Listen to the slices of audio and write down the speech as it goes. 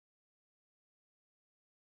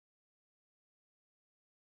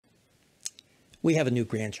We have a new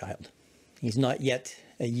grandchild. He's not yet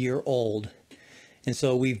a year old. And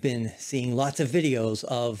so we've been seeing lots of videos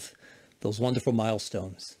of those wonderful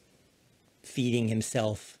milestones. Feeding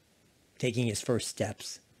himself, taking his first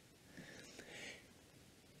steps.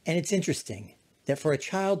 And it's interesting that for a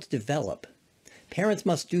child to develop, parents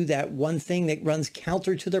must do that one thing that runs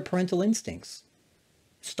counter to their parental instincts.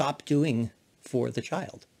 Stop doing for the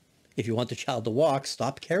child. If you want the child to walk,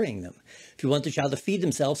 stop carrying them. If you want the child to feed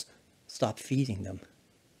themselves, stop feeding them.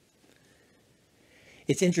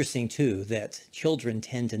 It's interesting, too, that children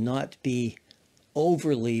tend to not be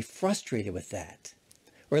overly frustrated with that,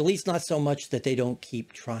 or at least not so much that they don't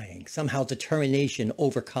keep trying. Somehow determination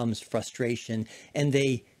overcomes frustration and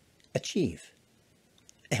they achieve.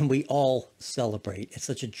 And we all celebrate. It's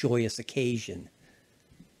such a joyous occasion.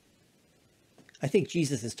 I think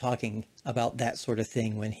Jesus is talking about that sort of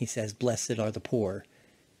thing when he says, "Blessed are the poor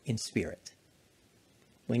in spirit."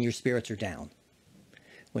 When your spirits are down,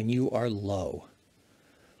 when you are low,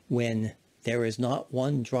 when there is not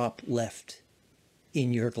one drop left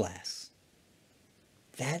in your glass,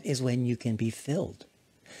 that is when you can be filled.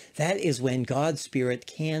 That is when God's Spirit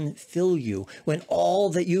can fill you. When all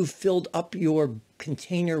that you've filled up your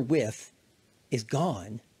container with is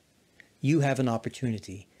gone, you have an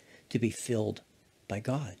opportunity to be filled by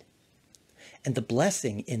God. And the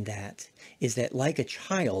blessing in that is that, like a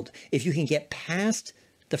child, if you can get past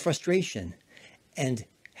the frustration and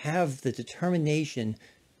have the determination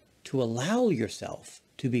to allow yourself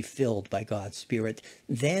to be filled by God's Spirit,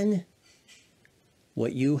 then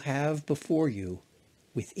what you have before you,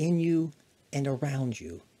 within you and around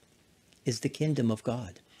you, is the kingdom of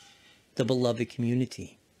God, the beloved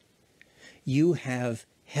community. You have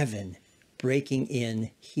heaven breaking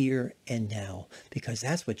in here and now, because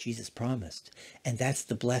that's what Jesus promised. And that's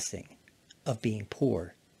the blessing of being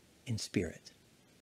poor in spirit.